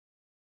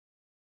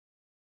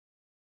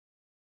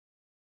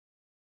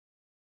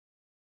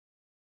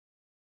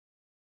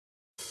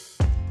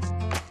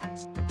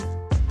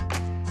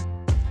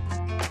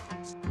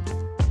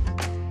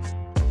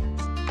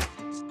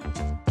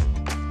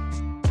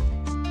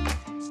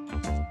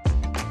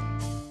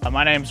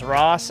My name's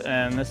Ross,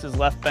 and this is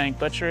Left Bank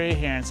Butchery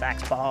here in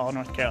Saxapahaw,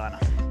 North Carolina.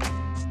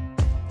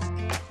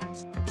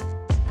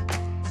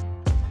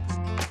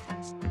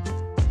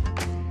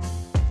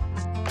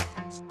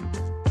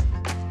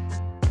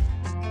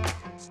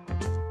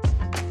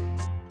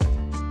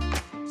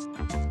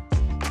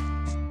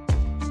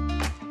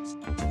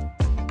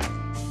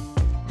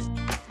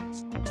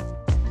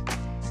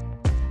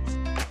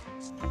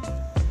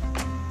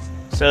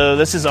 So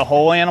this is a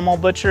whole animal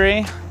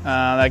butchery.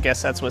 I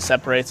guess that's what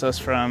separates us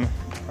from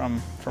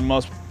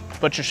most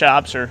butcher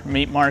shops or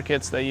meat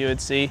markets that you would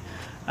see.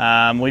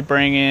 We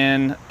bring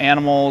in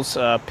animals,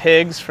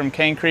 pigs from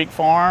Cane Creek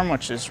Farm,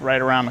 which is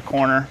right around the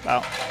corner,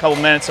 about a couple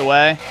minutes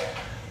away.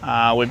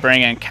 We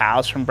bring in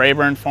cows from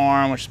Brayburn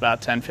Farm, which is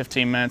about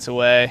 10-15 minutes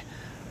away.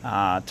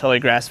 Totally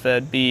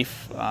grass-fed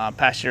beef,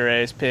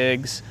 pasture-raised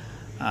pigs.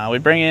 We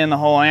bring in the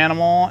whole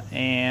animal,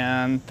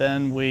 and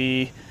then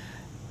we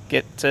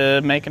get to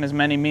making as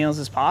many meals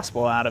as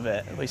possible out of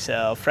it. We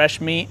sell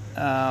fresh meat.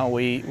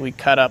 We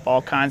cut up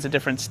all kinds of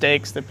different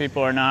steaks that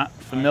people are not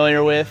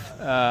familiar with,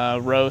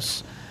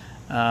 roasts.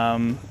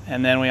 And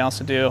then we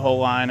also do a whole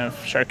line of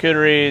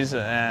charcuteries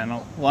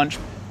and lunch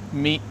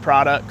meat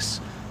products,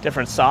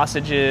 different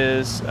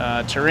sausages,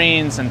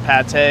 terrines and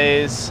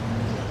pâtés.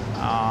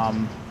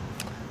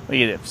 We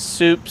get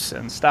soups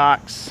and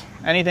stocks,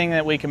 anything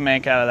that we can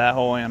make out of that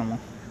whole animal.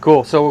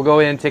 Cool, so we'll go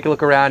in, take a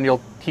look around, you'll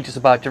teach us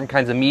about different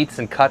kinds of meats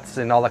and cuts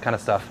and all that kind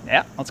of stuff.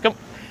 Yeah, let's go.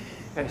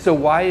 Okay, so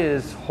why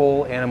is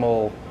whole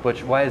animal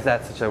butcher, why is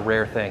that such a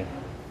rare thing?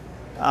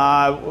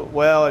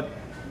 Well,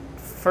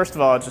 first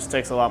of all, it just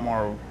takes a lot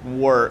more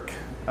work,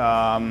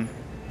 and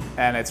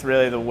it's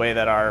really the way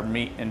that our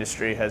meat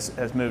industry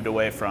has moved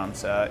away from.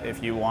 So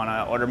if you want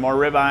to order more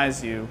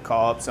ribeyes, you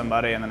call up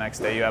somebody and the next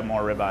day you have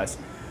more ribeyes.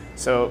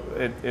 So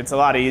it's a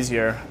lot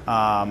easier.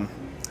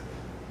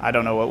 I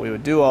don't know what we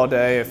would do all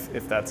day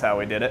if that's how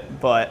we did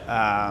it, but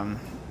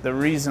the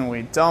reason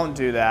we don't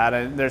do that,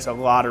 and there's a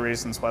lot of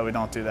reasons why we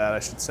don't do that, I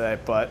should say,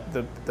 but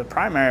the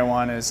primary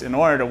one is in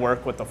order to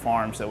work with the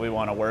farms that we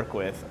want to work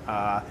with,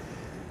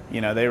 you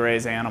know, they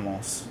raise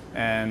animals,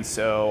 and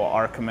so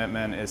our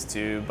commitment is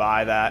to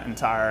buy that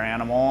entire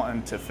animal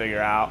and to figure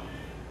out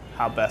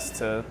how best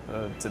to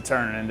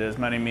turn it into as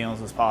many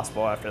meals as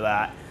possible after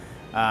that.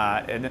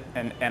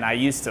 And I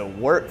used to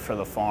work for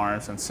the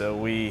farms, and so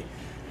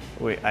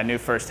I knew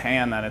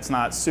firsthand that it's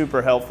not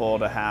super helpful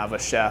to have a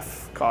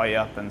chef call you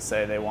up and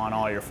say they want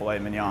all your filet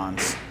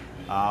mignons,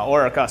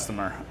 or a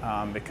customer,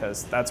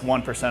 because that's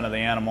 1% of the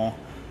animal,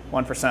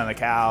 1% of the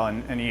cow,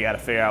 and you got to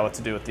figure out what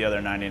to do with the other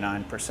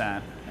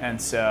 99%.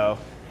 And so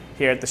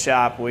here at the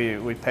shop,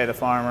 we pay the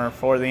farmer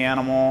for the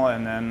animal,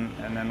 and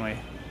then we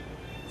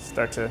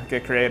start to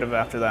get creative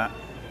after that.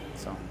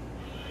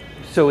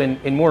 So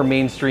in more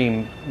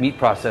mainstream meat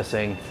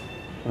processing,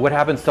 what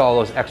happens to all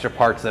those extra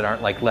parts that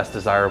aren't like less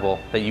desirable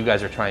that you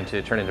guys are trying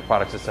to turn into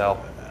products to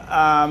sell?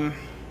 I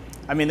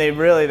mean,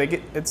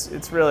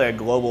 it's really a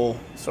global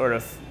sort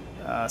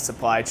of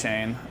supply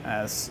chain,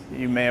 as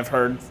you may have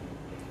heard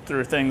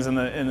through things in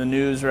the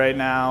news right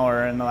now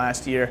or in the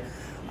last year.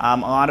 A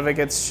lot of it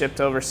gets shipped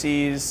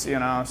overseas, you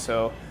know.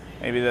 So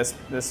maybe this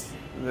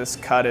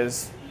cut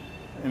is,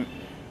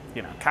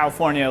 you know,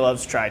 California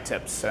loves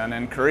tri-tips, and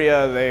in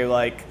Korea they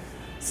like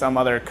some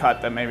other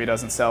cut that maybe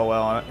doesn't sell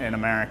well in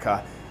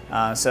America.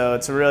 So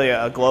it's really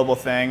a global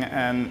thing,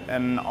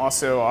 and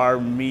also our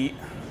meat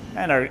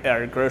and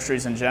our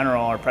groceries in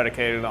general are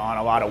predicated on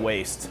a lot of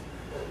waste.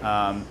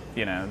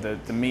 You know,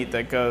 the meat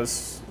that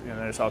goes, you know,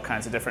 there's all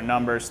kinds of different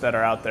numbers that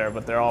are out there,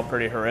 but they're all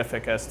pretty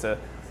horrific as to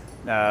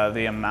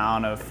the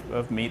amount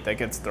of meat that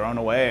gets thrown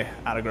away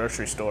out of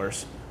grocery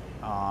stores.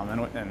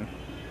 And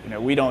you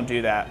know, we don't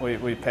do that.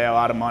 We pay a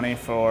lot of money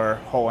for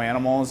whole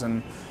animals,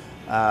 and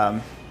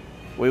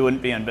we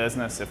wouldn't be in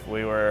business if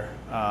we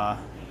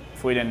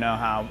didn't know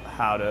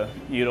how to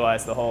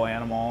utilize the whole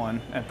animal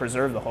and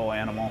preserve the whole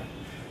animal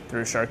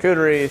through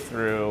charcuterie,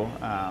 through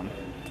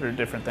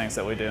different things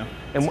that we do.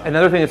 And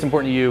another thing that's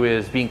important to you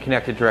is being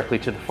connected directly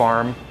to the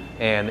farm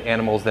and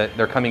animals that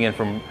they're coming in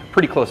from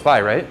pretty close by,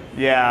 right?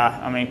 Yeah,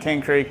 I mean,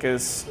 Cane Creek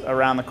is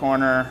around the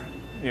corner,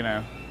 you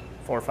know,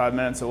 4 or 5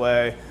 minutes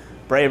away.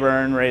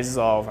 Brayburn raises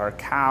all of our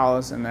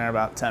cows, and they're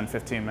about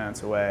 10-15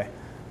 minutes away.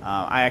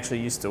 I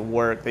actually used to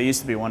work, there used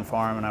to be one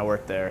farm and I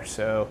worked there,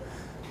 so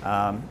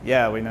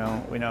yeah, we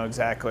know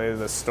exactly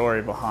the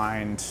story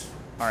behind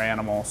our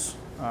animals.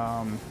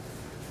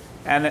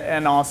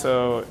 And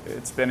also,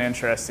 it's been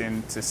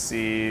interesting to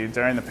see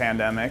during the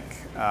pandemic,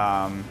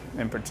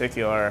 in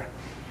particular,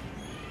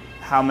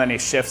 how many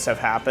shifts have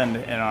happened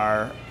in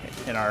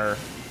our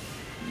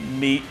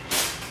meat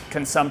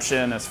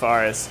consumption as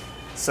far as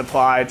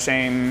supply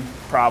chain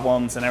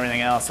problems and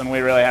everything else, and we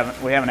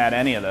haven't had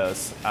any of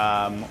those.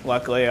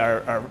 Luckily,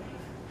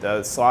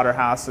 the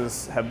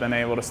slaughterhouses have been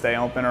able to stay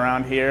open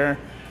around here,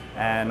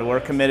 and we're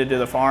committed to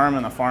the farm,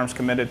 and the farm's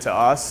committed to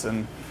us,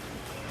 and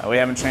we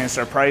haven't changed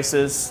our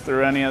prices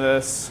through any of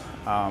this.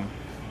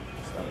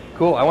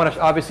 Cool. I want to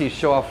obviously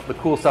show off the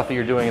cool stuff that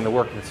you're doing and the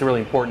work that's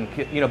really important.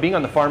 You know, being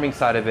on the farming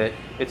side of it,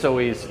 it's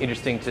always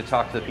interesting to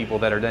talk to the people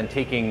that are then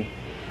taking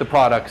the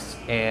products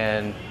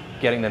and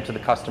getting them to the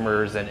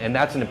customers, and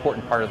that's an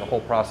important part of the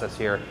whole process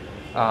here.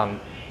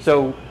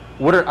 So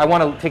I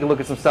want to take a look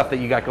at some stuff that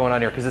you got going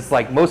on here, because it's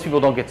like most people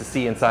don't get to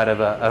see inside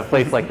of a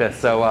place like this.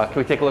 So can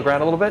we take a look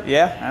around a little bit?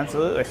 Yeah,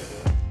 absolutely.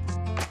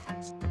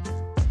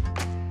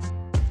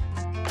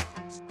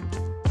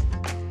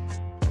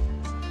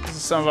 This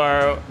is some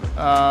of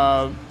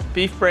our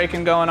beef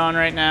breaking going on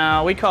right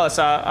now. We call this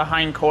a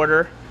hind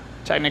quarter.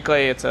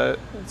 Technically, it's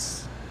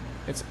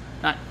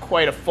not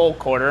quite a full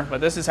quarter,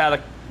 but this is how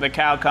the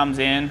cow comes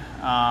in,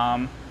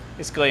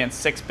 basically in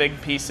 6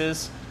 big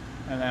pieces,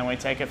 and then we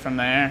take it from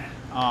there.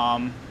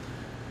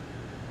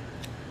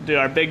 Do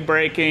our big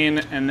breaking,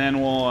 and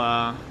then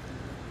we'll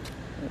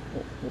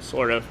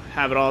sort of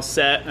have it all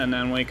set, and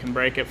then we can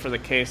break it for the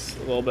case a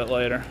little bit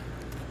later.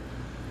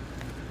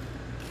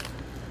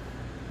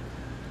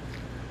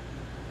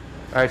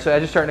 All right, so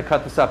as you're starting to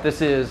cut this up,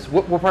 this is,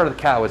 what part of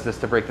the cow is this,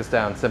 to break this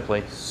down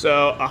simply?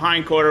 So a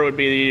hind quarter would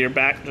be your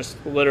back,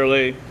 just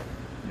literally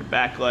your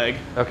back leg.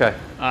 Okay.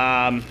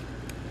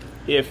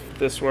 If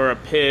this were a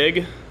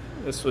pig,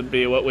 this would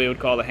be what we would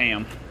call the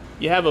ham.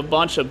 You have a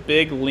bunch of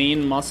big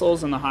lean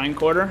muscles in the hind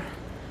quarter.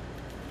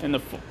 In the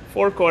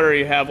forequarter,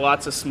 you have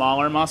lots of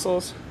smaller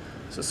muscles.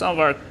 So some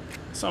of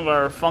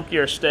our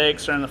funkier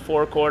steaks are in the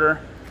forequarter.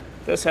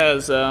 This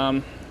has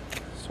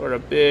sort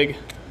of big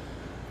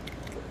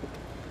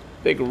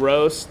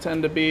roasts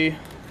tend to be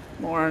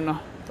more in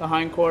the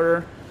hind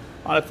quarter.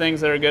 A lot of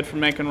things that are good for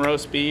making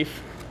roast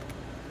beef.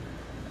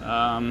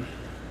 The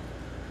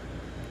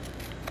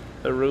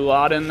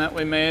rouladen that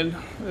we made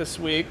this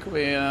week,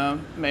 we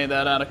made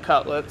that out of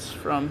cutlets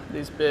from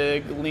these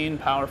big, lean,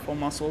 powerful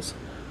muscles.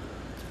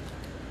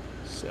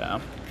 So.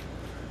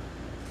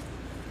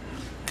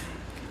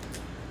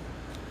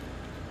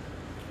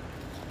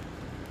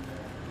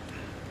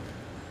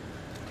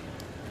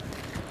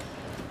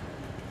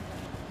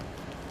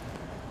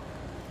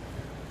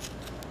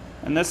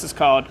 And this is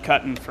called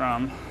cutting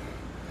from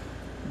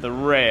the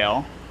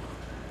rail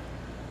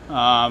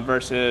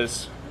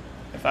versus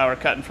if I were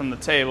cutting from the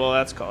table,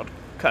 that's called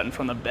cutting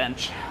from the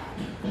bench.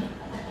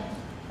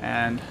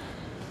 And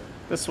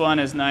this one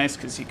is nice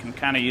because you can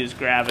kind of use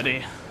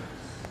gravity.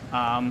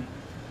 And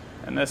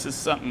this is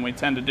something we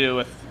tend to do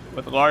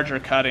with larger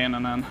cutting,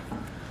 and then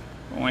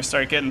when we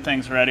start getting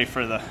things ready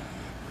for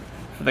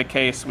the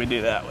case, we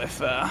do that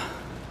with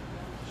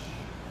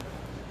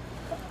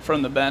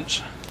from the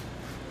bench.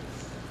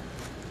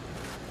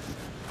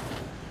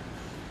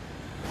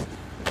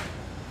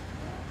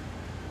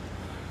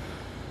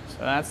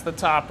 So that's the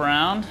top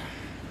round.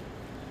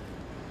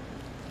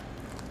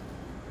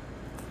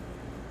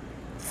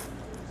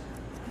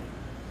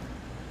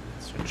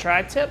 That's your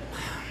tri-tip.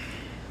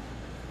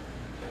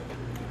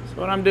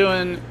 So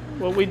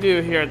what we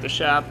do here at the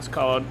shop is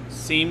called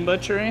seam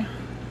butchery,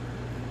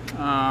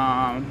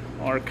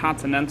 or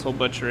continental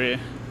butchery.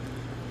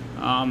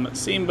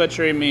 Seam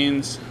butchery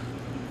means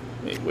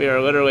we are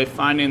literally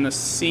finding the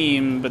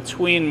seam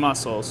between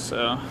muscles.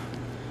 So,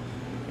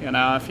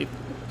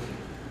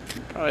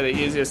 probably the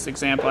easiest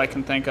example I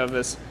can think of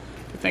is,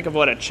 if you think of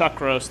what a chuck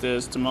roast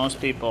is to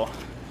most people,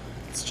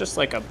 it's just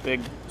like a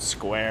big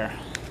square.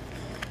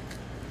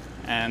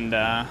 And,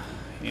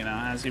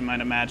 as you might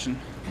imagine,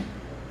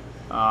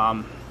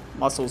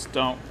 muscles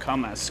don't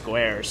come as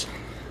squares,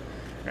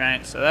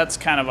 right? So that's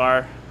kind of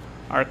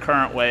our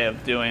current way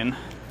of doing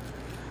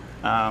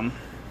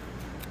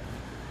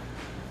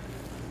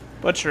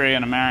butchery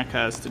in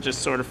America, is to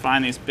just sort of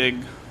find these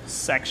big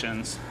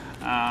sections.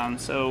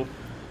 So,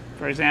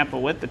 for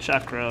example, with the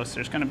chuck roast,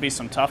 there's going to be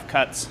some tough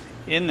cuts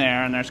in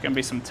there, and there's going to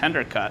be some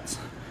tender cuts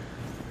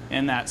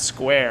in that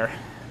square,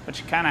 but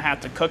you kind of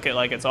have to cook it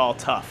like it's all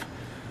tough.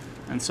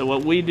 And so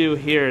what we do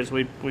here is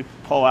we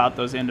pull out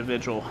those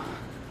individual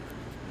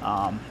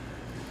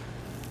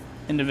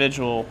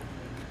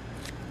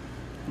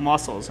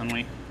muscles, and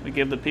we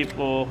give the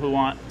people who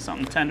want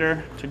something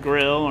tender to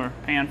grill or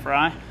pan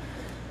fry,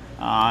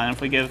 and if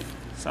we give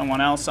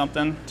someone else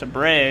something to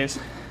braise,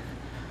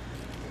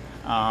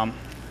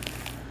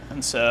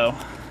 and so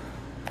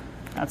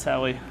that's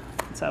how we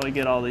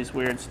get all these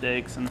weird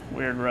steaks and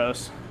weird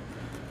roasts.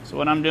 So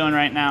what I'm doing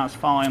right now is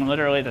following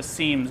literally the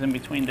seams in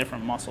between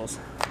different muscles.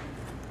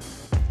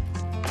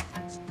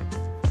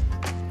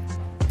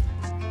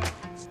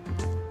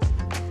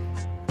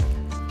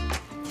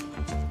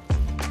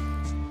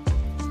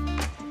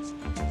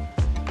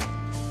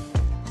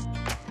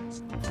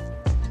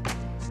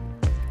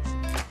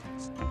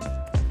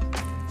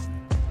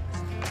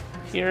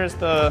 Here's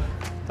the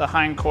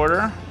hind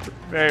quarter,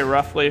 very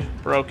roughly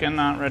broken,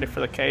 not ready for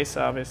the case,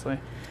 obviously.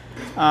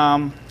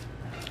 And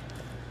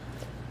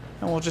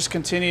we'll just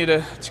continue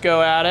to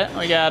go at it.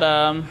 We got,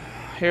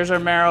 here's our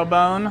marrow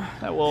bone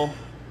that we'll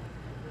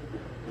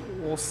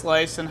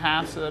slice in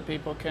half so that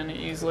people can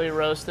easily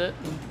roast it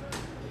and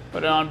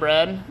put it on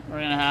bread.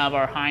 We're gonna have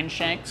our hind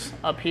shanks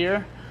up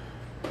here.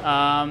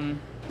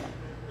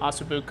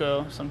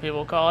 Ossobuco, some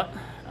people call it,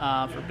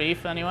 for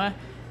beef anyway.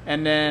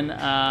 And then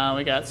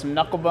we got some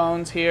knuckle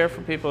bones here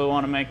for people who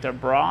want to make their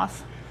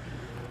broth.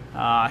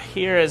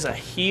 Here is a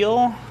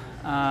heel.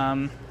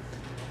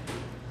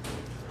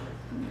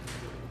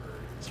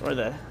 sort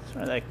of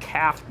the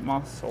calf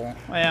muscle.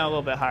 Well, a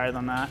little bit higher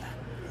than that.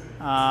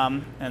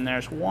 And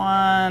there's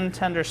one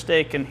tender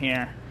steak in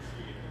here.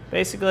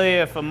 Basically,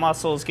 if a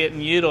muscle is getting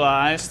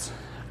utilized,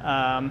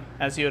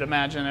 as you would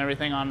imagine,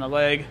 everything on the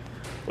leg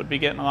would be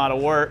getting a lot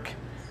of work.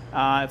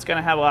 It's going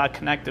to have a lot of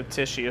connective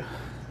tissue.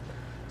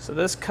 So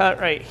this cut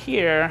right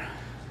here,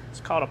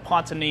 it's called a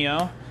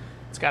pontonillo.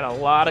 It's got a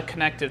lot of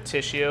connective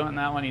tissue, and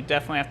that one you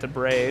definitely have to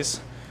braise.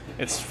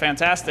 It's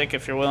fantastic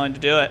if you're willing to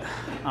do it.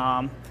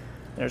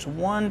 There's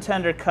one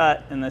tender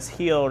cut in this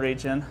heel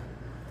region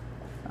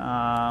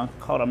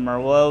called a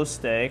Merlot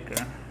steak,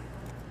 or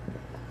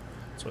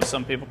that's what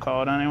some people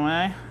call it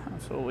anyway.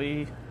 That's what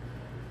we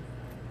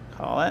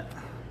call it.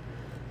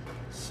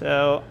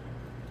 So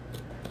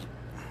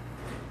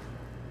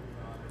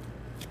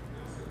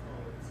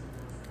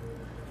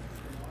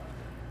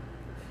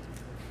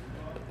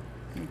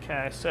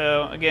okay,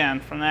 so again,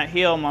 from that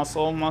heel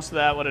muscle, most of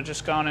that would have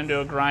just gone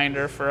into a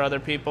grinder for other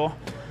people.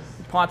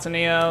 The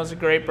pontonillo is a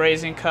great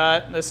braising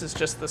cut. This is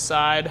just the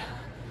side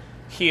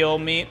heel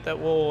meat that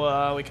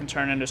we can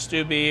turn into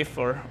stew beef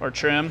or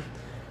trim.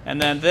 And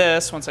then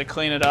this, once I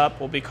clean it up,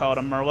 will be called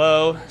a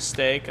Merlot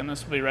steak, and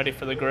this will be ready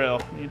for the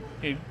grill.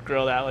 You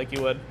grill that like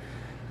you would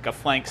like a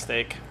flank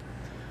steak.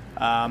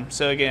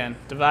 So again,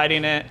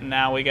 dividing it, and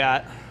now we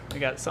got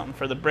something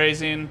for the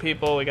braising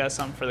people, we got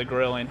something for the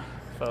grilling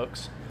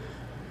folks.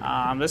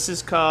 This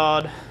is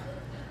called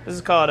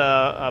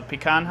a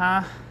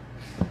picanha,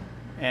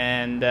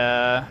 and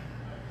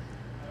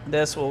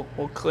this we'll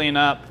clean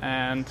up,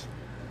 and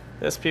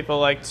this people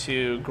like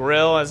to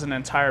grill as an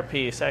entire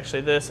piece.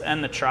 Actually, this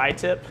and the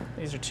tri-tip,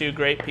 these are two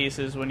great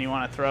pieces when you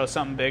want to throw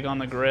something big on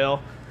the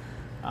grill.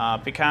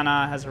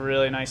 Picanha has a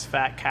really nice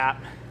fat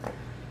cap.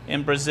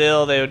 In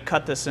Brazil, they would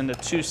cut this into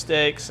two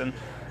steaks, and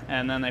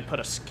then they put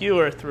a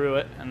skewer through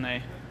it, and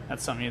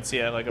that's something you'd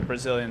see at like a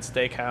Brazilian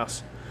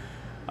steakhouse.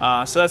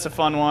 So that's a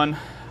fun one.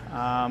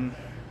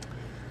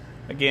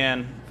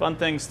 Again, fun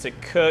things to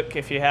cook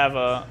if you have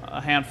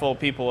a handful of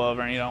people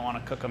over and you don't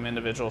want to cook them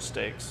individual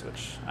steaks,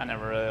 which I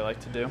never really like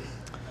to do.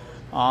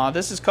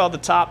 This is called the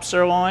top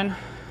sirloin.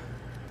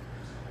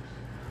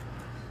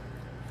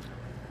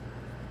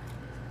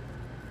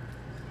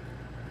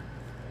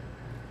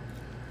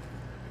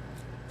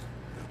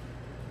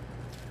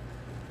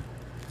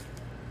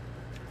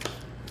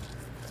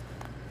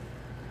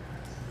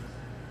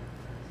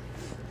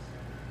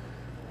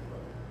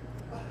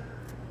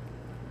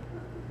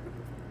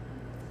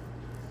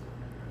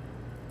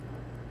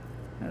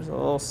 There's a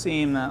little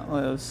seam that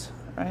lives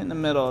right in the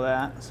middle of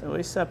that. So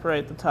we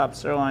separate the top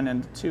sirloin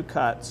into two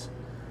cuts.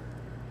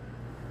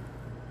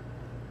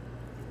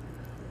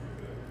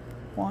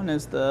 One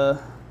is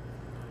the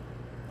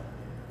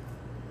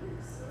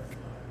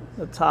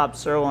top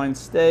sirloin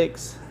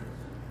steaks,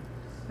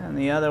 and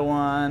the other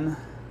one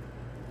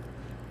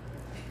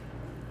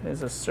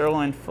is a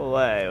sirloin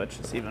fillet, which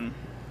is even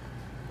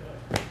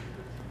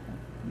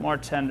more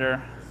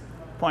tender.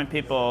 Point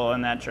people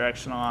in that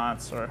direction a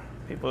lot, or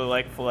people who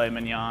like filet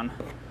mignon.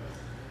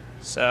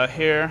 So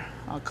here,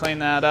 I'll clean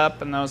that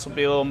up, and those will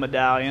be little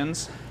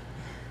medallions.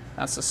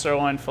 That's the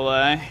sirloin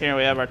fillet. Here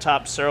we have our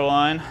top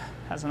sirloin.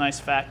 Has a nice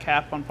fat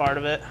cap on part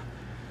of it.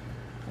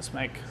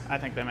 I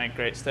think they make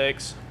great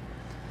steaks.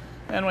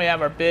 Then we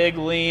have our big,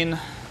 lean,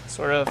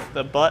 sort of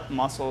the butt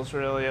muscles,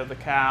 really, of the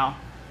cow,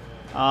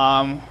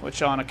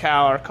 which on a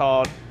cow are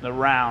called the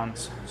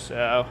rounds.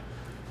 So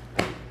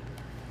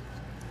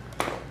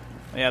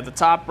we have the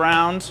top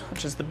round,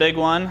 which is the big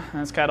one,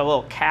 and it's got a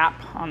little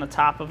cap on the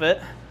top of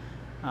it.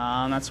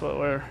 That's what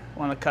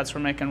one of the cuts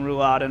we're making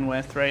rouladen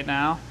with right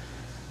now.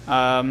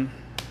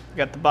 We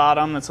got the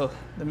bottom, that's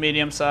the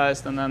medium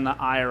sized, and then the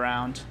eye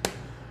round.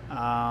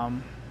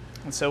 And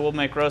so we'll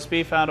make roast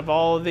beef out of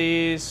all of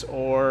these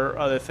or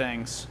other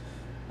things.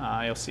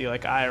 You'll see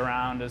like eye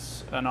round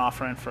is an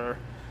offering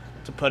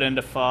to put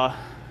into pho,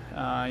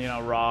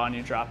 raw, and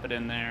you drop it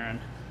in there.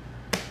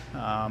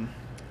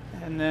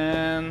 And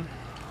then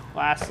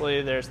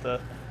lastly, there's the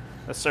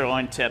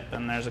sirloin tip,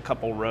 and there's a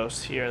couple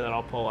roasts here that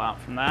I'll pull out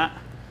from that.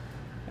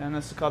 And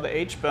this is called the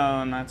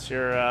H-bone. That's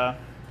your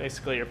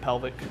basically your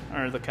pelvic,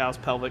 or the cow's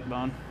pelvic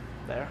bone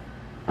there.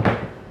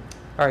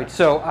 All right,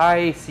 so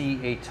I see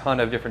a ton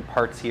of different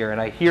parts here,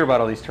 and I hear about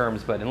all these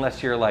terms, but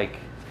unless you're like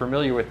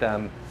familiar with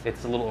them,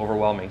 it's a little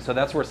overwhelming. So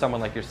that's where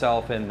someone like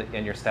yourself and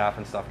your staff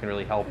and stuff can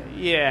really help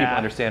people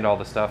understand all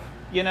this stuff.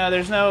 You know,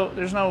 there's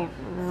no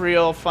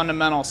real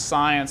fundamental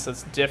science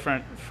that's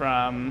different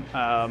from.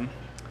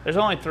 There's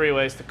only 3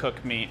 ways to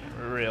cook meat,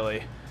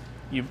 really.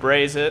 You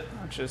braise it,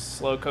 which is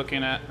slow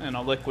cooking it in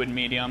a liquid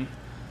medium.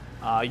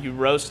 You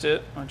roast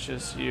it, which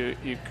is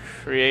you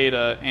create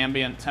an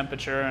ambient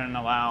temperature and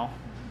allow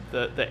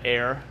the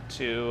air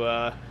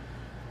to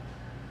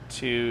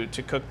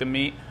cook the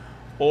meat.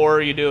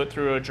 Or you do it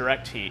through a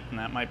direct heat, and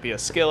that might be a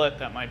skillet,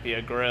 that might be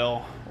a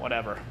grill,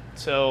 whatever.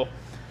 So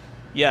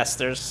yes,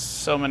 there's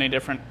so many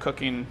different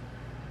cooking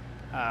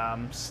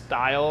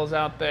styles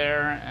out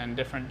there and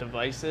different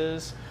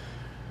devices,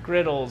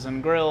 griddles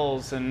and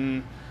grills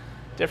and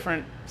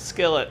different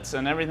skillets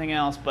and everything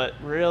else, but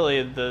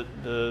really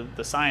the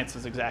science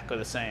is exactly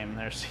the same.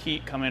 There's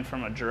heat coming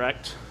from a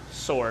direct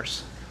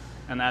source,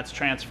 and that's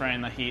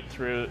transferring the heat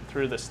through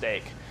the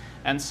steak.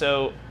 And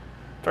so,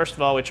 first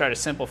of all, we try to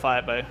simplify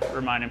it by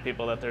reminding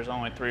people that there's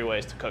only 3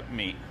 ways to cook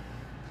meat.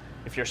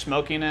 If you're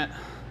smoking it,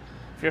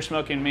 if you're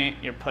smoking meat,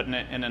 you're putting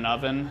it in an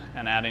oven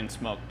and adding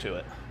smoke to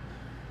it.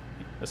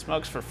 The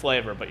smoke's for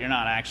flavor, but you're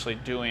not actually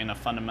doing a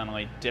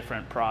fundamentally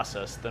different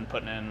process than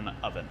putting it in an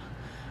oven.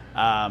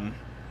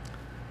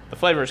 The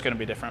flavor is going to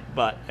be different,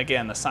 but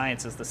again, the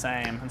science is the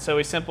same. And so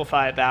we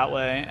simplify it that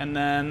way. And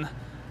then,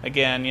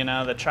 again, you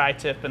know, the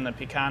tri-tip and the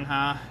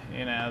picanha,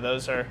 you know,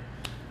 those are,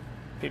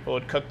 people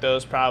would cook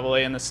those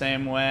probably in the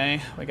same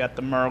way. We got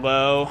the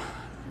merlot,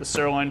 the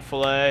sirloin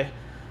filet,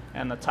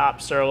 and the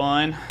top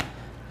sirloin.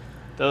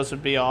 Those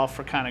would be all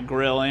for kind of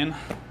grilling.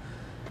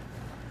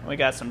 We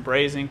got some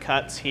braising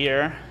cuts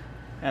here,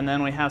 and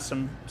then we have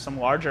some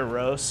larger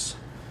roasts.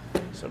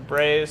 So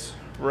braise,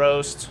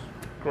 roast,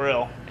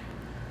 grill.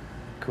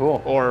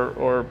 Cool.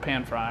 Or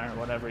pan fry or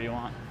whatever you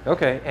want.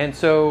 Okay, and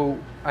so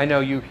I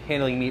know you're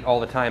handling meat all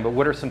the time, but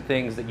what are some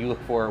things that you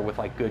look for with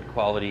like good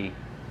quality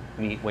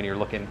meat when you're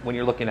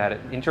looking at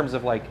it in terms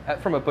of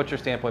like from a butcher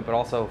standpoint, but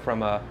also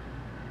from a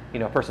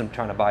person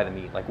trying to buy the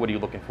meat? Like, what are you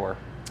looking for?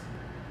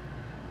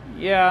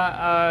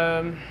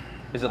 Yeah.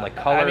 Is it like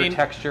color,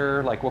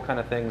 texture, like what kind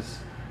of things?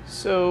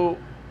 So,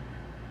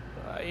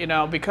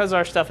 because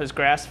our stuff is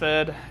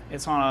grass-fed,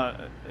 it's on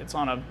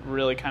a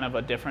really kind of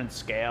a different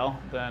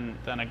scale than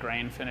a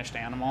grain-finished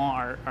animal.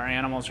 Our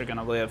animals are going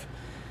to live,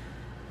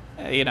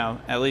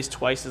 at least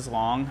twice as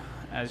long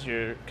as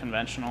your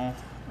conventional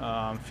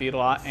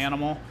feedlot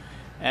animal.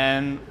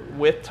 And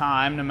with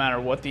time, no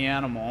matter what the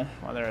animal,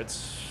 whether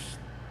it's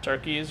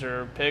turkeys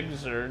or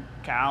pigs or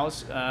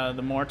cows,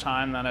 the more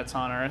time that it's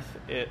on Earth,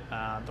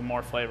 the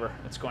more flavor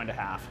it's going to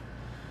have.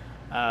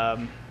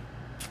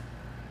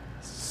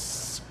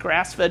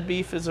 Grass-fed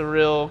beef is a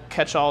real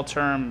catch-all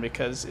term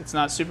because it's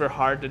not super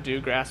hard to do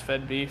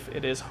grass-fed beef.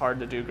 It is hard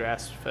to do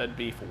grass-fed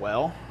beef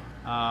well,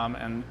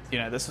 and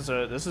this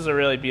is a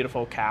really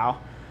beautiful cow.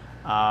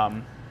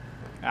 I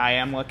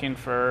am looking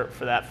for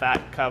that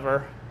fat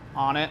cover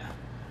on it.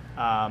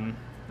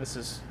 This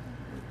is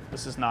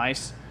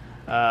nice.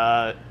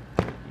 There's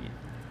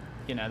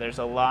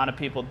a lot of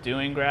people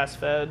doing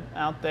grass-fed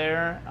out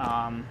there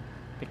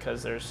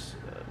because there's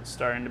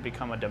starting to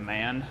become a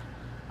demand.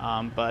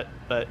 But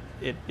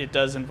it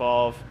does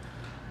involve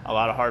a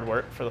lot of hard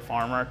work for the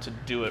farmer to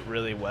do it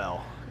really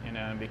well,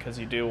 because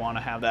you do want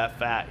to have that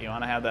fat, you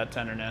want to have that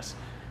tenderness,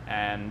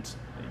 and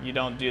you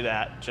don't do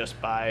that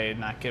just by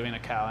not giving a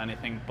cow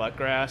anything but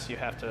grass. You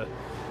have to,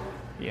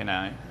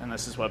 and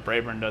this is what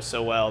Braeburn does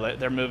so well, that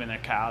they're moving their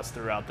cows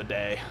throughout the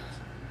day,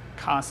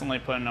 constantly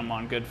putting them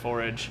on good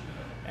forage,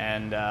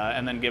 and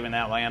then giving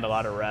that land a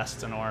lot of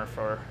rest in order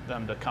for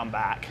them to come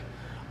back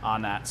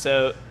on that.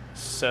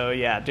 So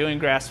yeah, doing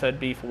grass-fed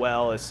beef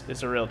well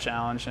is a real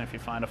challenge, and if you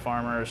find a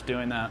farmer who's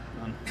doing that,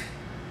 then,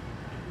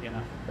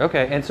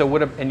 Okay, and so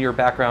what in your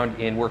background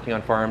in working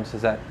on farms,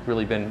 has that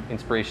really been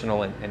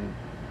inspirational and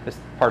this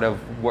part of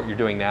what you're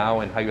doing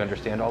now and how you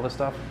understand all this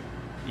stuff?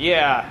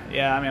 Yeah.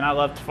 I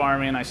loved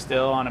farming. I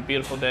still, on a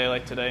beautiful day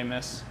like today,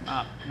 miss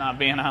not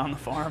being out on the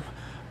farm.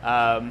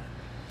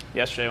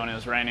 Yesterday when it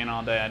was raining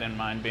all day, I didn't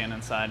mind being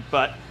inside.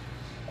 But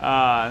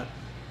I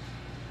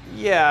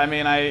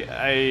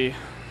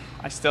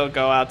still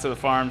go out to the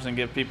farms and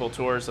give people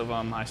tours of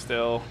them. I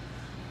still,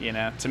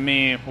 to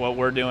me, what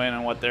we're doing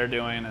and what they're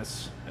doing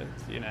is,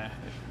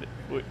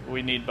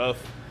 we need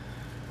both.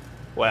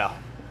 Well,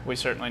 we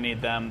certainly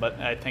need them, but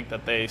I think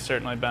that they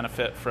certainly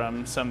benefit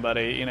from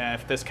somebody.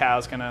 If this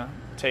cow's going to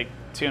take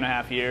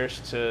 2.5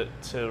 years to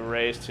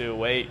raise to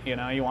weight,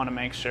 you want to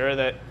make sure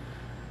that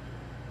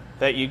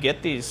you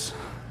get these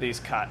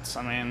cuts.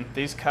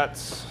 These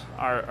cuts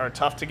are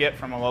tough to get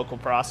from a local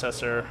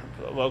processor,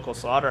 a local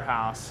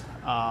slaughterhouse.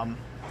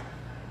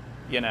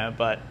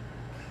 But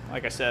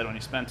like I said, when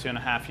you spend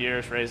 2.5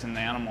 years raising the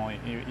animal,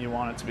 you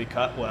want it to be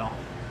cut well.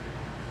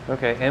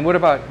 Okay, and what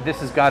about, this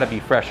has got to be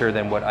fresher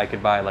than what I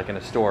could buy like in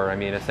a store.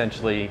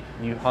 Essentially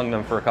you hung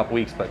them for a couple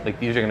weeks, but like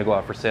these are going to go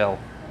out for sale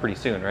pretty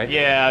soon, right?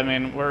 Yeah,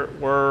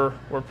 we're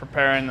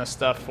preparing the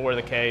stuff for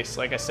the case.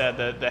 Like I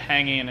said, the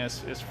hanging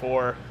is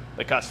for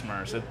the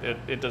customers.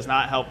 It does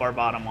not help our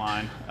bottom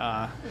line.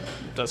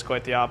 It does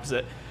quite the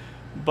opposite.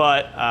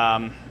 But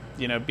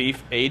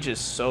beef ages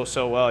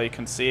so well. You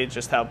can see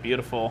just how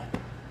beautiful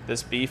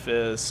this beef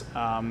is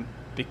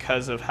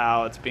because of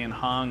how it's being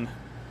hung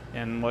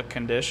in what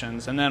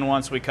conditions. And then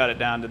once we cut it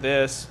down to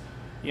this,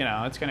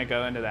 it's going to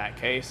go into that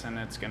case, and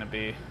it's going to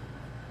be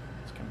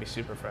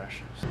super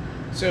fresh.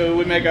 So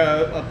we make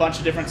a bunch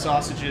of different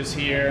sausages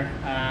here.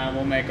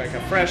 We'll make like a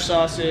fresh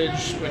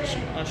sausage, which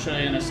I'll show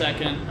you in a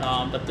second.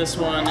 But this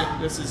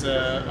is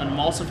an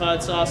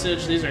emulsified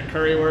sausage. These are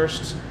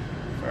currywursts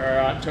for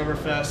our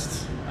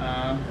Oktoberfest.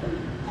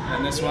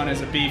 And this one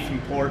is a beef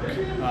and pork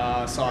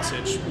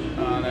sausage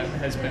that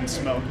has been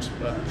smoked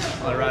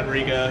by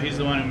Rodrigo. He's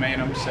the one who made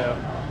them, so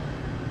I'll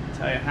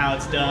tell you how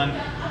it's done.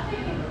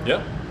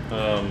 Yeah.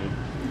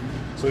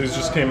 So these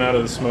just came out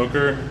of the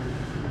smoker.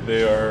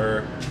 They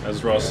are,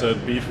 as Ross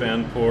said, beef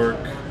and pork.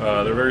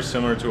 They're very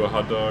similar to a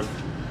hot dog.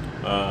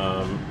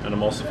 An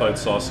emulsified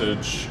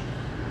sausage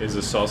is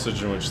a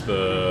sausage in which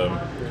the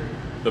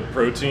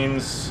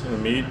proteins in the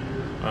meat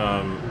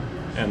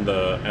and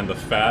the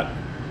fat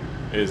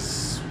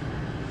is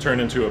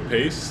turned into a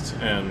paste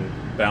and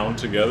bound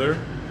together.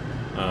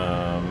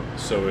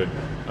 So it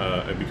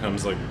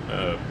becomes like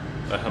a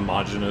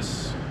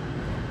homogeneous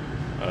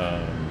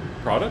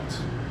product.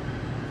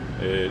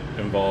 It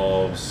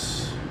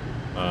involves,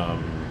 I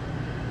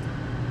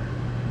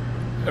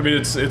mean,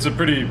 it's a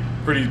pretty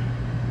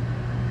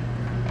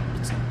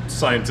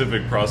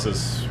scientific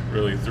process,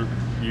 really. Through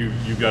you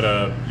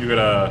gotta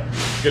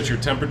get your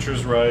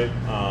temperatures right.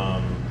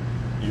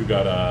 You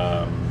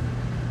gotta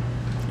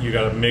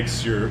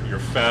mix your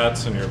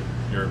fats and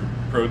your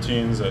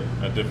proteins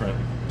at different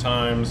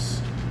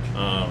times.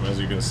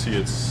 As you can see,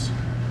 it's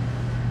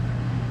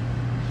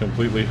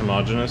completely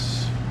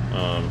homogeneous.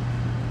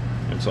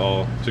 It's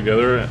all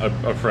together.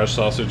 A fresh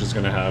sausage is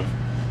going to have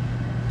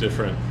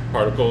different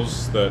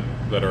particles that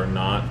are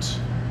not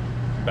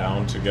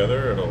bound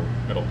together.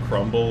 It'll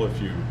crumble if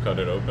you cut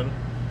it open.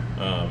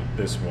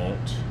 This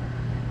won't.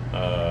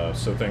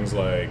 So things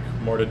like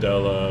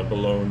mortadella,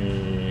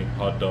 bologna,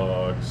 hot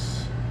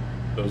dogs,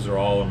 those are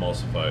all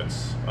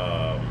emulsifieds.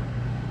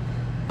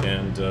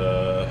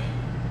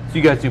 So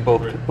you guys do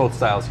both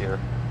styles here?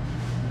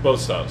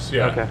 Both styles,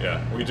 yeah. Okay.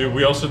 Yeah, we do.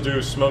 We also do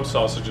smoked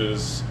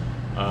sausages,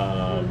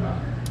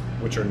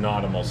 which are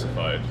not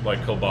emulsified, like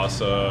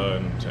kielbasa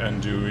and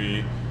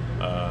andouille.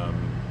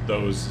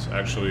 Those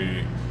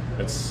actually,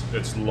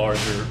 it's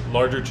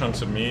larger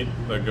chunks of meat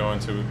that go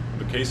into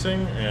the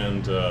casing,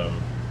 and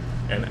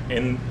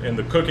in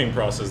the cooking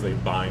process they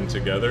bind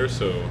together.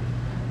 So,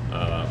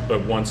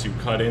 but once you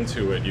cut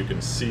into it, you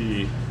can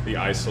see the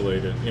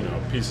isolated,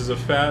 pieces of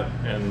fat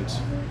and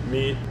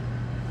meat.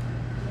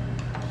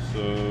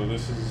 So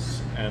this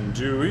is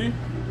andouille.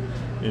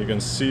 You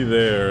can see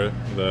there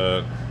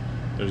that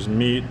there's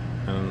meat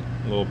and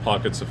little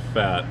pockets of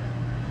fat.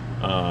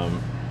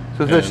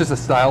 So that's just a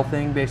style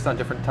thing based on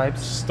different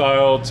types?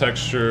 Style,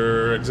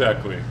 texture,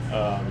 exactly.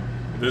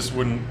 This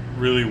wouldn't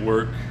really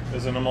work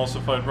as an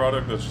emulsified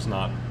product. That's just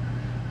not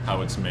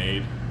how it's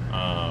made.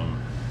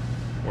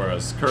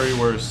 Whereas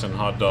currywurst and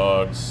hot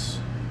dogs,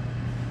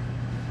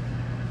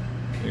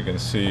 you can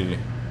see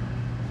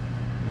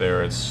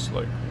there it's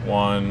like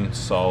one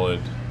solid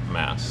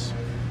mass.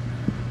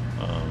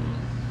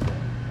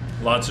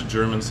 Lots of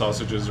German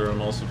sausages are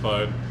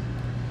emulsified.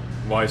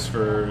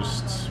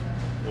 Weisswurst,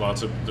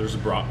 there's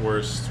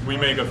bratwurst. We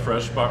make a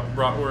fresh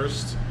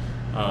bratwurst,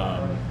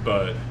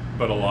 but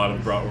a lot of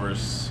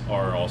bratwursts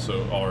are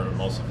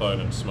emulsified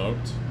and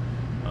smoked.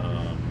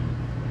 All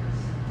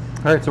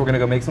right, so we're gonna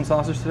go make some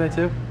sausage today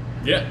too?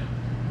 Yeah,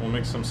 we'll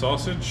make some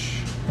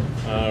sausage.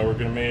 We're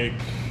gonna make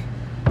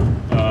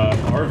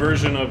our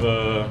version of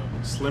a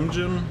Slim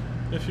Jim,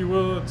 if you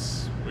will.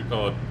 We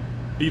call it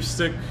beef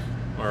stick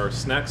or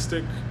snack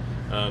stick.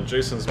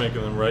 Jason's making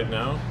them right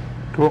now.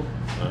 Cool.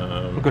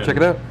 We'll go check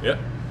it out. Yeah.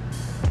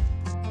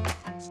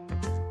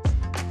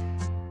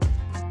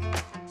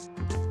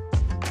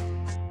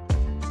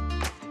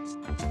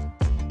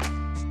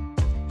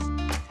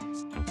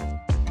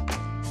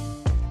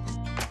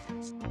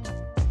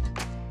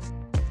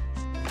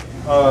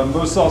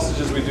 Most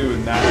sausages we do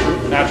with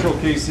natural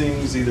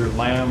casings, either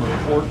lamb or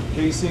pork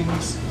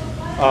casings.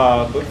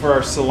 But for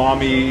our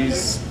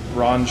salamis,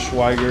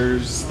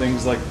 Braunschweigers,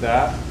 things like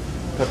that,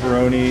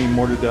 pepperoni,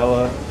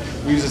 mortadella,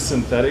 we use a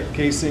synthetic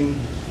casing.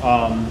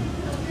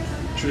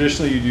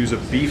 Traditionally you'd use a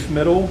beef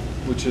middle,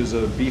 which is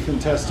a beef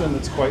intestine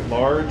that's quite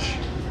large,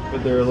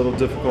 but they're a little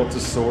difficult to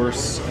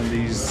source, and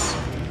these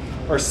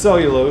are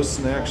cellulose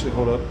and they actually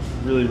hold up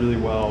really, really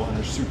well, and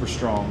they're super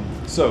strong.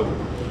 So,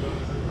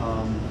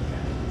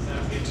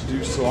 to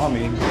do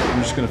salami,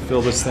 I'm just going to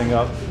fill this thing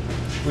up.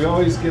 We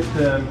always get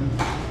them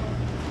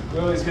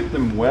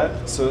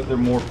wet so that they're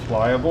more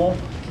pliable.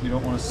 You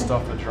don't want to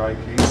stuff a dry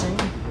casing.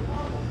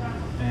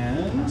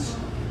 And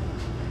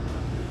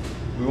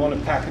we want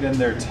to pack it in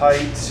there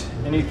tight.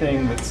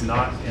 Anything that's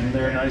not in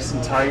there nice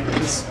and tight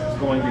is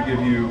going to give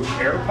you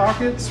air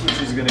pockets,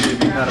 which is going to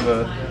give you kind of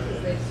a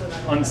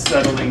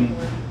unsettling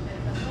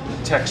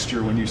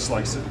texture when you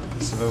slice it.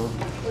 So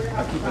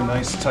I keep a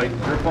nice tight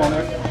grip on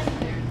it.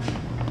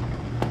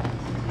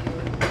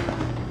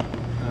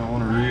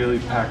 Really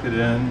pack it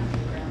in.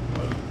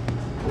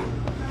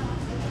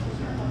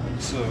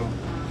 So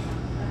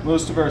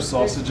most of our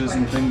sausages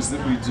and things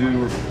that we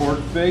do are pork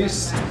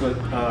based, but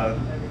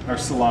our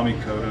salami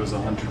coda is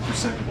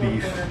 100%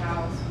 beef.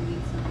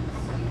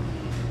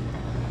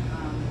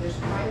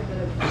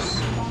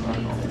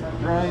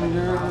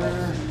 Grinder,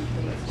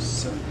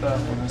 set that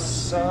one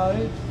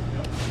aside.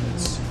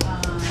 It's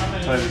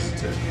tight as a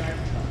tick.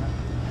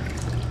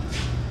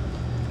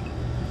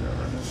 Got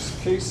our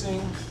next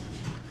casing.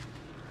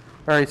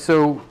 All right,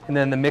 so, and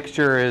then the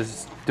mixture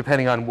is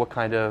depending on what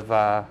kind of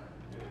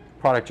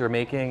product you're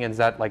making, and is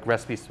that like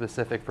recipe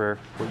specific for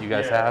what you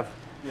guys have?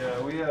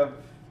 Yeah, we have,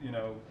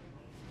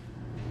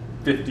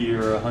 50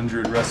 or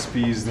 100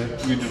 recipes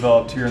that we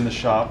developed here in the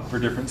shop for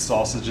different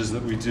sausages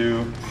that we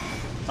do.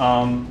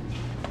 And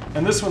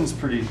this one's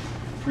pretty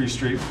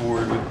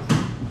straightforward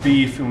with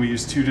beef, and we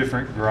use 2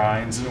 different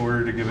grinds in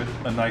order to give it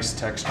a nice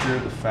texture.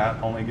 The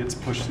fat only gets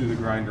pushed through the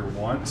grinder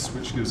once,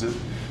 which gives it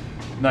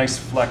nice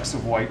flecks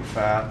of white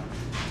fat.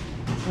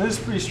 And it's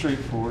pretty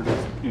straightforward.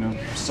 You know,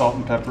 salt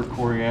and pepper,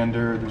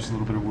 coriander. There's a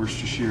little bit of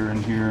Worcestershire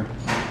in here.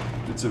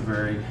 It's a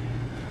very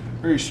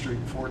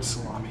straightforward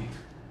salami.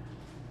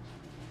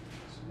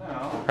 So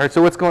now, All right,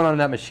 so what's going on in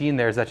that machine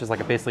there? Is that just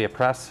like basically a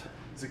press?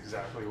 that's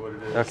exactly what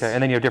it is. Okay,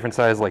 and then you have different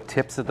size like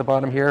tips at the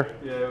bottom here?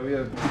 Yeah, we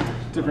have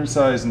different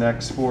size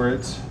necks for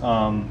it.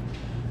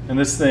 And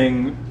this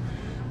thing,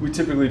 we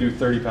typically do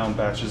 30-pound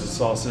batches of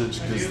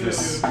sausage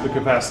because the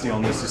capacity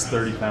on this is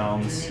 30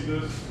 pounds.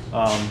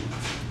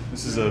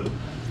 This is a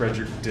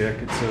Frederick Dick.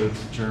 It's a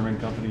German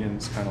company, and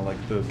it's kind of like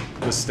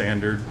the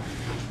standard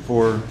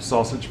for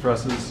sausage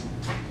presses.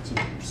 It's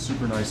a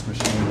super nice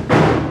machine.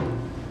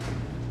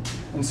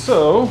 And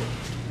so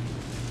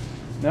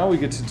now we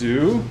get to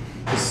do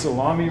the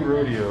salami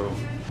rodeo.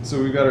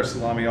 So we've got our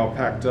salami all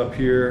packed up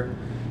here,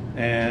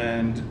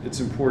 and it's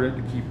important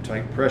to keep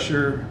tight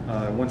pressure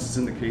once it's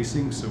in the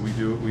casing. So we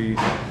do what we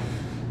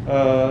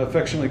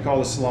affectionately call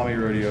the salami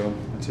rodeo.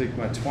 I take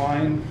my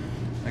twine,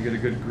 I get a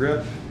good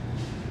grip,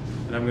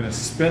 and I'm going to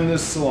spin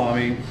this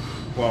salami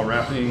while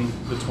wrapping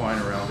the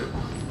twine around it.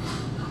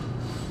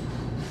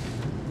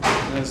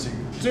 And as you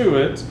do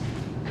it,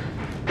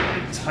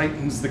 it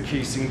tightens the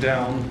casing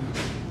down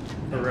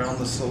around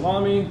the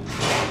salami.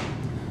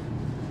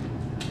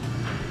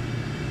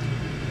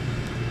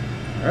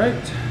 All right,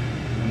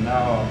 and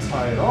now I'll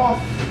tie it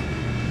off.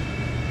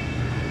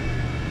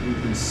 You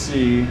can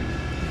see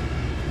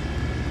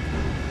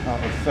how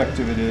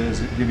effective it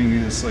is at giving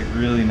you this like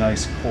really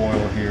nice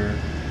coil here.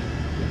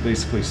 It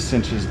basically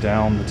cinches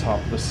down the top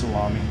of the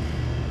salami.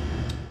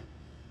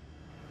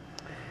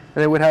 And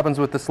then what happens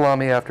with the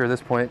salami after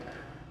this point?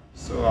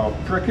 So I'll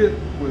prick it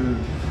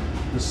with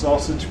the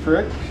sausage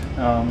prick.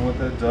 What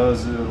that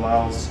does, it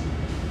allows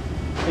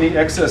any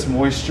excess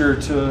moisture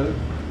to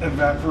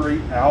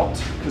evaporate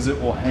out because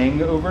it will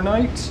hang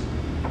overnight.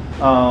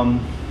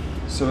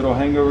 So it'll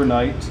hang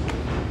overnight,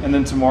 and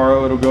then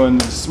tomorrow it'll go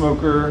into the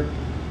smoker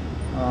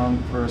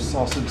for a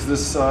sausage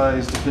this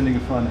size. Depending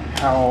upon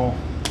how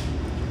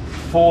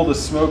full the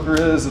smoker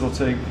is, it'll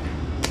take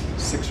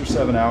 6 or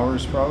 7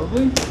 hours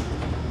probably.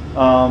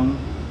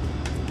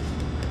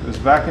 Goes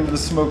back into the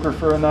smoker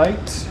for a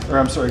night, or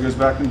I'm sorry, goes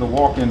back into the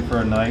walk-in for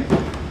a night,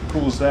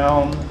 cools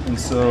down, and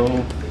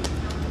so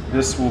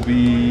this will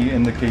be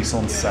in the case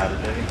on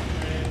Saturday.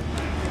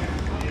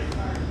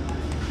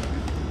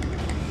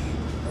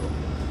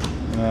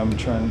 And I'm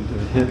trying to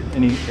hit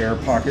any air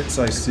pockets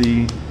I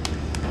see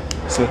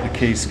so that the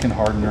case can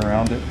harden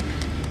around it.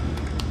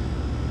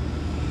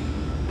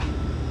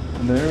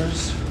 And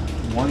there's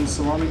one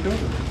salami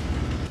coated.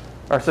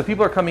 All right, so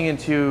people are coming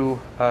into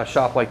a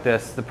shop like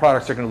this, the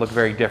products are going to look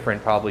very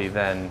different probably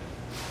than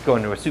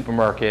going to a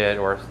supermarket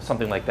or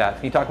something like that.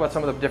 Can you talk about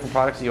some of the different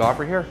products that you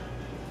offer here?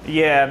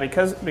 Yeah,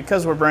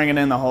 because we're bringing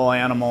in the whole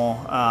animal.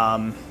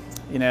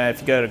 You know,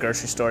 if you go to a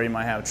grocery store, you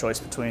might have a choice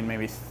between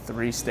maybe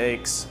 3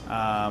 steaks,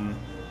 some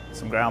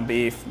ground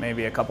beef,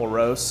 maybe a couple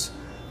roasts.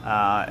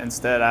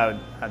 Instead,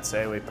 I'd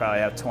say we probably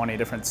have 20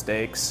 different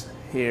steaks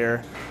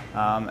here,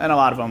 and a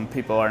lot of them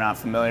people are not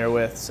familiar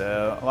with.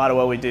 So a lot of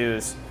what we do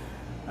is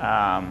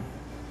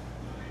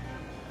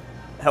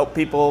help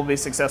people be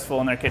successful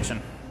in their kitchen.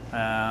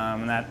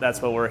 And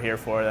that's what we're here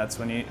for. That's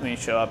when you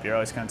show up, you're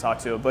always going to talk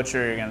to a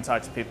butcher, you're going to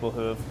talk to people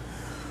who have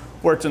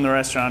worked in the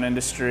restaurant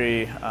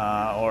industry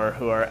or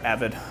who are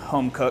avid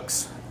home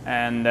cooks.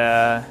 And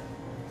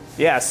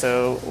yeah,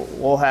 so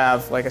we'll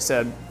have, like I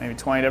said, maybe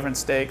 20 different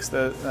steaks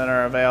that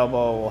are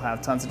available. We'll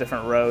have tons of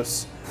different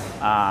roasts.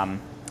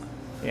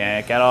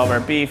 Yeah, got all of our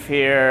beef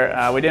here.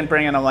 We didn't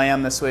bring in a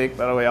lamb this week,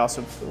 but we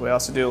also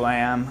do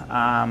lamb.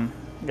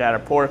 Got our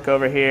pork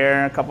over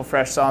here, a couple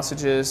fresh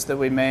sausages that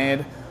we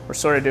made. We're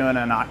sort of doing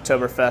an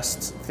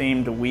Oktoberfest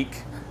themed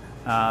week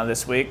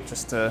this week,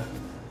 just to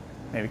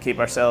maybe keep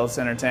ourselves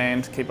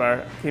entertained, keep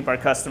our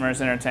customers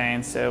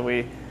entertained. So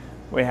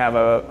we have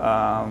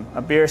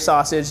a beer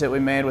sausage that we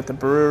made with the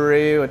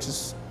brewery, which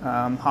is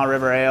Haw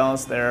River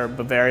Ales. They're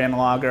Bavarian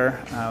lager.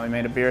 We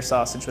made a beer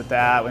sausage with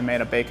that. We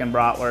made a bacon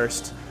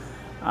bratwurst.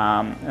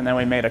 And then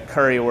we made a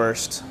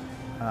currywurst,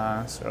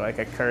 sort of like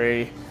a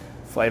curry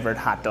flavored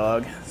hot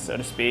dog, so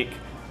to speak.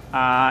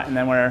 And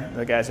then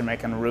the guys are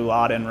making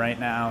rouladen right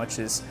now, which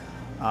is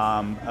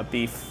a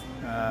beef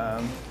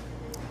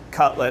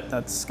cutlet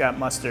that's got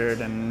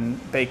mustard and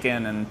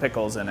bacon and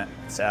pickles in it.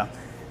 So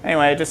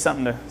anyway, just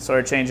something to sort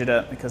of change it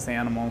up because the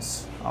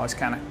animals always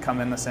kind of come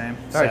in the same.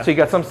 All right, so you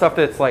got some stuff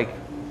that's like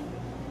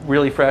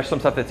really fresh, some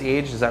stuff that's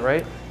aged, is that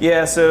right?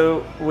 Yeah,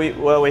 so we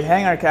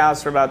hang our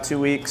cows for about 2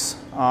 weeks.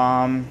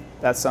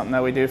 That's something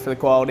that we do for the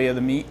quality of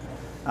the meat.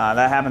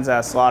 That happens at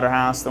a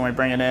slaughterhouse, then we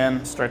bring it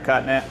in, start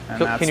cutting it. And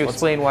so can you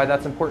explain why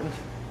that's important?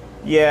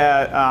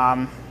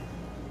 Yeah,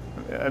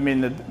 I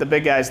mean, the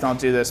big guys don't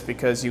do this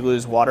because you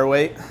lose water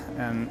weight,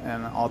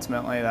 and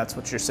ultimately that's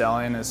what you're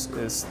selling is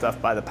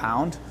stuff by the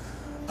pound.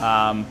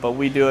 But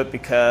we do it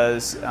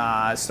because it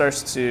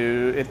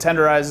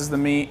tenderizes the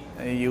meat.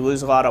 You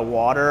lose a lot of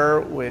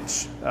water,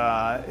 which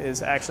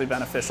is actually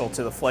beneficial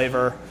to the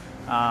flavor.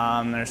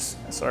 There's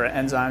sort of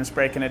enzymes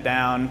breaking it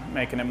down,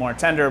 making it more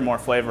tender, more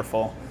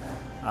flavorful.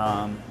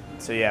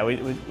 So yeah,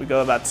 we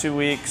go about 2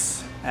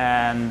 weeks,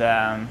 and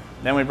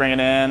then we bring it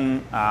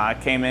in. I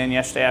came in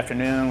yesterday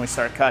afternoon, we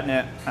start cutting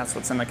it. That's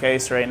what's in the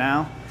case right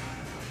now.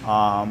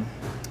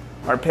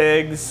 Our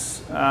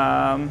pigs,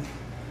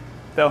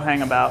 they'll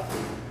hang about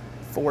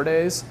 4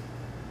 days,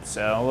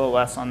 so a little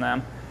less on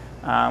them.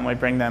 We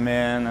bring them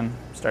in and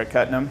start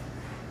cutting them.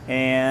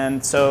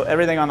 And so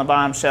everything on the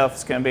bottom shelf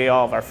is going to be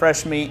all of our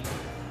fresh meat.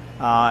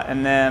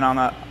 And then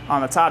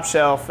on the top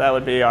shelf, that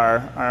would be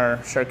our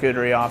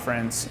charcuterie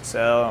offerings.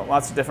 So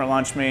lots of different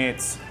lunch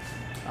meats.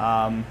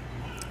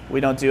 We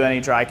don't do any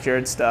dry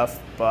cured stuff,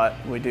 but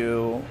we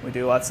do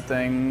lots of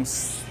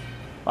things,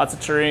 lots of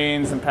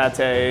terrines and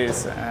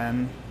patés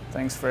and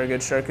things for a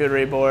good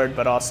charcuterie board,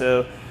 but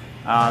also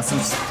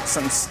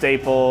some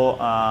staple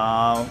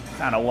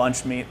kind of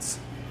lunch meats.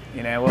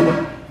 You know,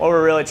 what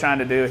we're really trying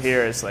to do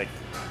here is like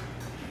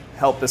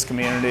help this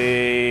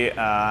community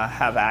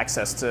have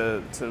access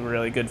to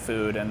really good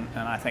food, and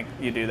I think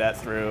you do that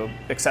through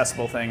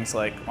accessible things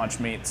like lunch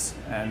meats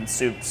and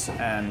soups.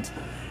 And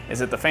is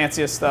it the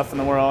fanciest stuff in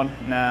the world?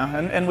 No,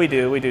 and we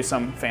do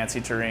some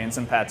fancy terrines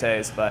and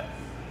patés, but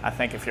I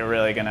think if you're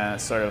really gonna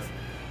sort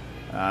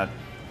of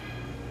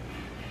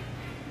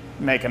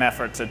make an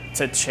effort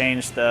to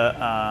change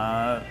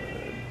the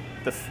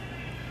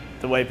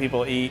way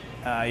people eat,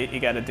 you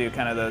got to do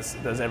kind of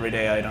those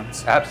everyday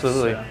items.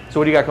 Absolutely. So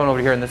what do you got going over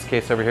here in this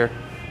case over here?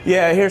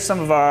 Yeah, here's some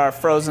of our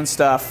frozen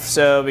stuff.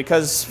 So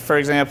because, for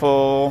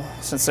example,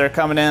 since they're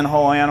coming in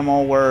whole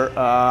animal,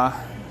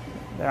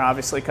 they're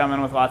obviously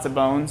coming with lots of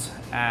bones,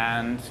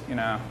 and you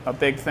know, a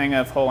big thing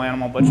of whole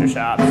animal butcher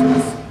shops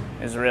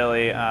is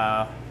really, you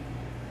know,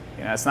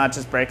 it's not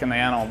just breaking the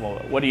animal,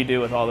 but what do you do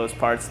with all those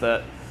parts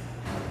that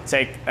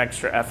take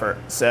extra effort?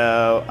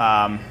 So,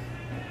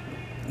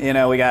 you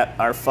know, we got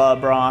our pho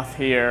broth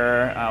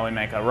here, we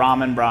make a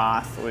ramen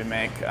broth, we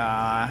make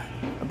a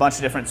bunch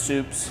of different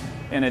soups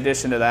in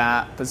addition to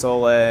that,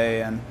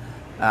 pozole, and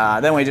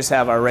then we just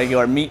have our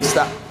regular meat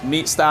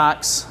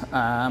stocks.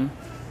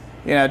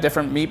 You know,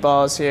 different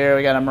meatballs here.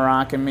 We got a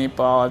Moroccan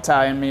meatball,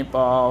 Italian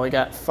meatball, we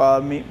got pho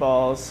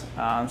meatballs,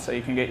 so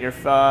you can get your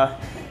pho,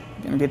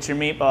 you can get your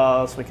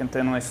meatballs, we can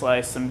thinly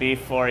slice some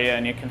beef for you,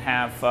 and you can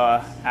have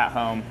pho at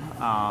home.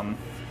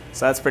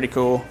 So that's pretty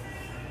cool.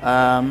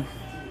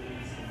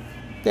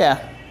 Yeah,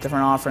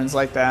 different offerings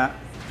like that.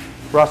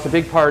 Ross, a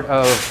big part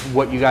of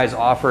what you guys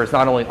offer is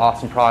not only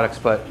awesome products,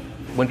 but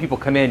when people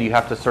come in, you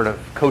have to sort of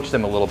coach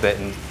them a little bit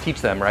and teach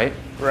them, right?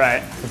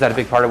 Right. Is that a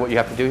big part of what you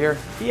have to do here?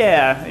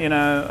 Yeah, you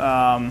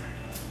know,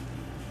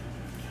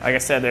 like I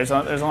said, there's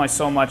only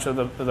so much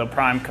of the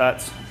prime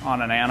cuts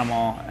on an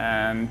animal,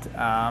 and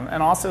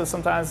also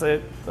sometimes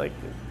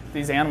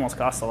these animals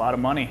cost a lot of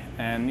money,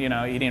 and you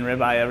know, eating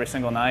ribeye every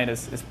single night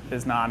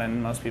is not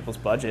in most people's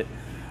budget.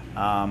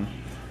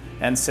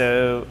 And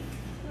so,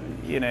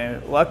 you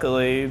know,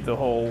 luckily the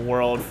whole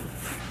world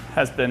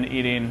has been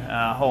eating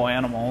whole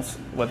animals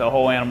with a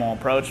whole animal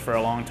approach for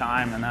a long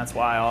time, and that's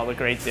why all the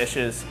great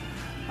dishes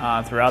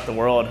throughout the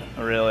world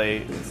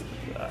really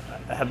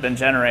have been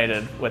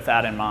generated with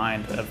that in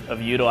mind,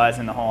 of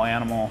utilizing the whole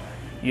animal,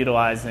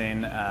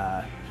 utilizing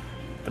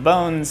the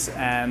bones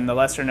and the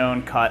lesser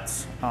known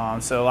cuts.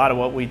 So a lot of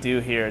what we do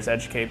here is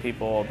educate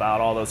people about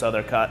all those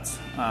other cuts.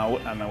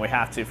 I mean, we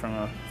have to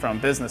from a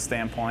business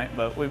standpoint,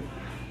 but we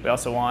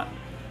also want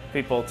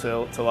people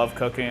to love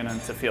cooking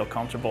and to feel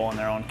comfortable in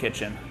their own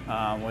kitchen,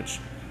 which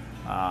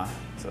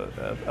is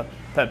a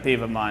pet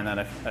peeve of mine, that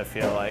I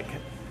feel like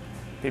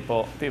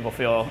people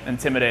feel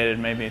intimidated,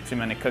 maybe too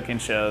many cooking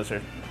shows,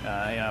 or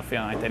you know,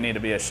 feeling like they need to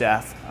be a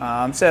chef.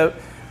 So,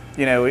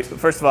 you know,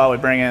 first of all, we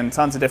bring in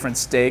tons of different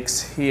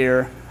steaks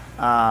here,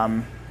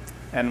 and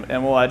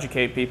we'll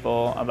educate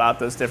people about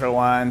those different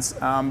ones,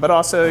 but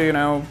also, you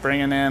know,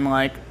 bringing in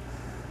like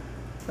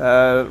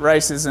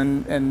rices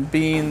and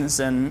beans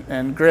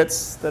and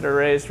grits that are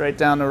raised right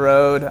down the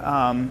road,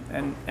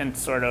 and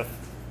sort of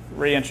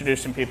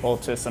reintroducing people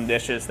to some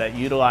dishes that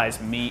utilize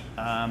meat,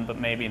 but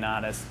maybe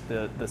not as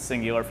the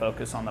singular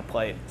focus on the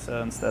plate.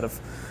 So instead of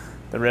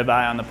the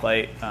ribeye on the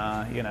plate,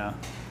 you know,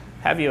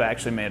 have you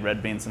actually made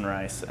red beans and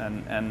rice?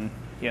 And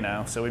you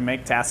know, so we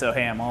make tasso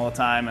ham all the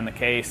time in the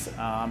case,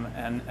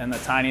 and the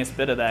tiniest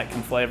bit of that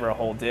can flavor a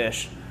whole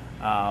dish.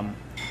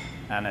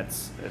 And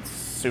it's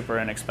super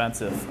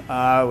inexpensive.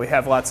 We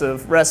have lots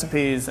of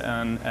recipes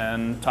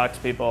and talk to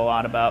people a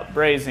lot about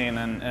braising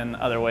and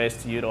other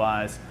ways to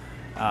utilize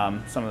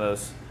some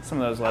of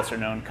those lesser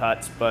known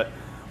cuts, but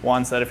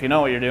ones that if you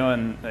know what you're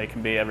doing, they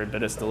can be every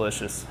bit as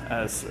delicious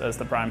as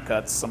the prime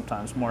cuts,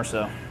 sometimes more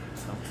so.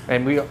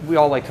 And we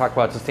all like talk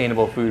about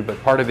sustainable food,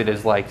 but part of it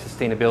is like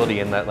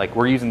sustainability in that like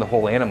we're using the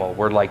whole animal.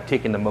 We're like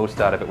taking the most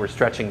out of it. We're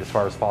stretching as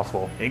far as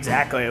possible.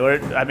 Exactly.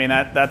 I mean,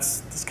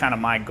 that's kind of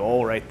my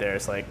goal right there.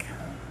 It's like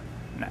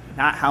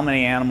not how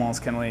many animals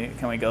can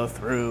we go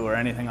through or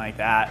anything like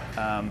that,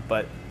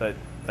 but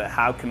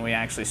how can we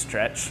actually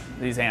stretch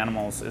these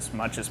animals as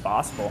much as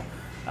possible?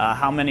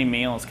 How many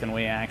meals can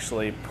we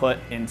actually put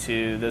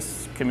into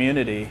this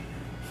community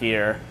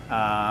here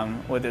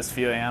with as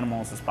few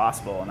animals as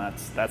possible? And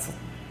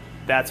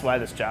that's why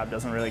this job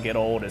doesn't really get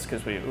old, is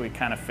because we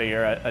kind of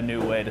figure a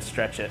new way to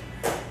stretch it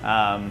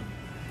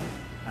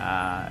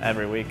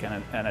every week,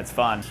 and it's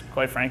fun.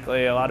 Quite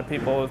frankly, a lot of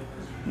people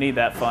need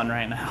that fun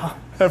right now.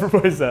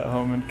 Everybody's at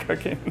home and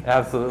cooking.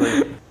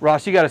 Absolutely.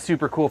 Ross, you got a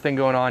super cool thing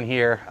going on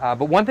here.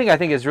 But one thing I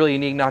think is really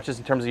unique, not just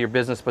in terms of your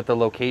business, but the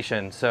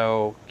location.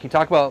 So can you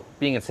talk about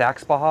being in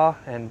Saxapahaw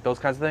and those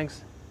kinds of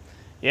things?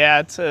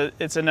 Yeah,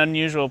 it's an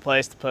unusual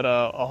place to put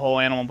a whole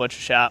animal butcher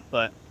shop,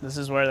 but this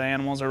is where the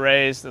animals are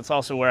raised. It's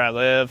also where I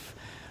live.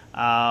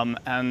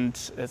 And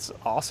it's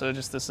also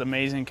just this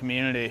amazing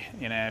community.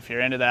 You know, if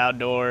you're into the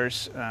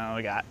outdoors,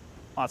 we got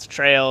lots of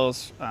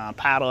trails,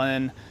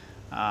 paddling,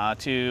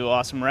 2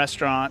 awesome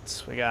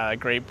restaurants. We got a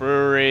great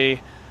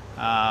brewery,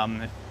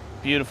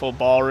 beautiful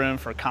ballroom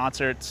for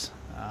concerts.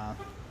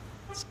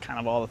 It's kind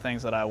of all the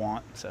things that I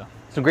want. So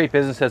some great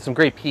businesses, some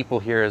great people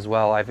here as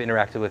well. I've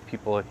interacted with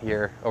people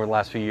here over the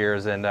last few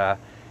years, and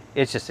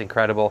it's just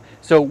incredible.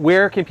 So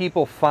where can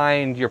people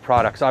find your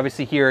products?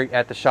 Obviously here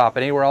at the shop,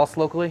 but anywhere else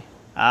locally?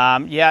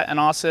 Yeah,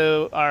 and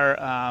also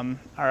our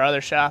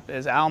other shop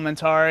is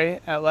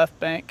Alimentary at Left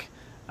Bank.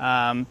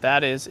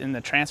 That is in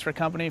the Transfer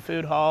Company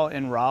Food Hall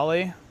in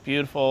Raleigh.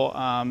 Beautiful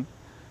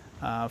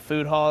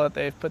food hall that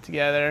they've put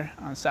together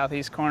on the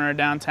southeast corner of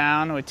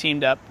downtown. We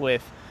teamed up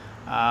with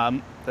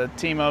the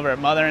team over at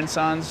Mother &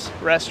 Sons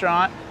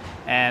restaurant,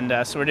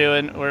 and so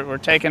we're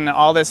taking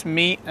all this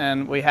meat,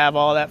 and we have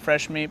all that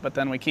fresh meat, but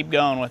then we keep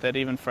going with it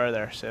even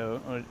further. So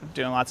we're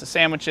doing lots of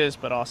sandwiches,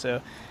 but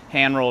also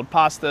hand-rolled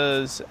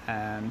pastas,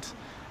 and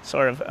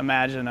sort of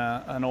imagine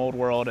an old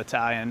world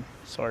Italian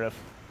sort of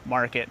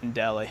market and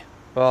deli.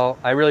 Well,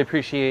 I really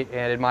appreciate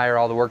and admire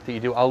all the work that you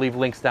do. I'll leave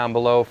links down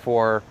below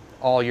for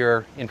all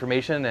your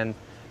information, and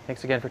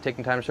thanks again for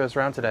taking time to show us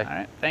around today. All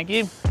right, thank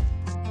you.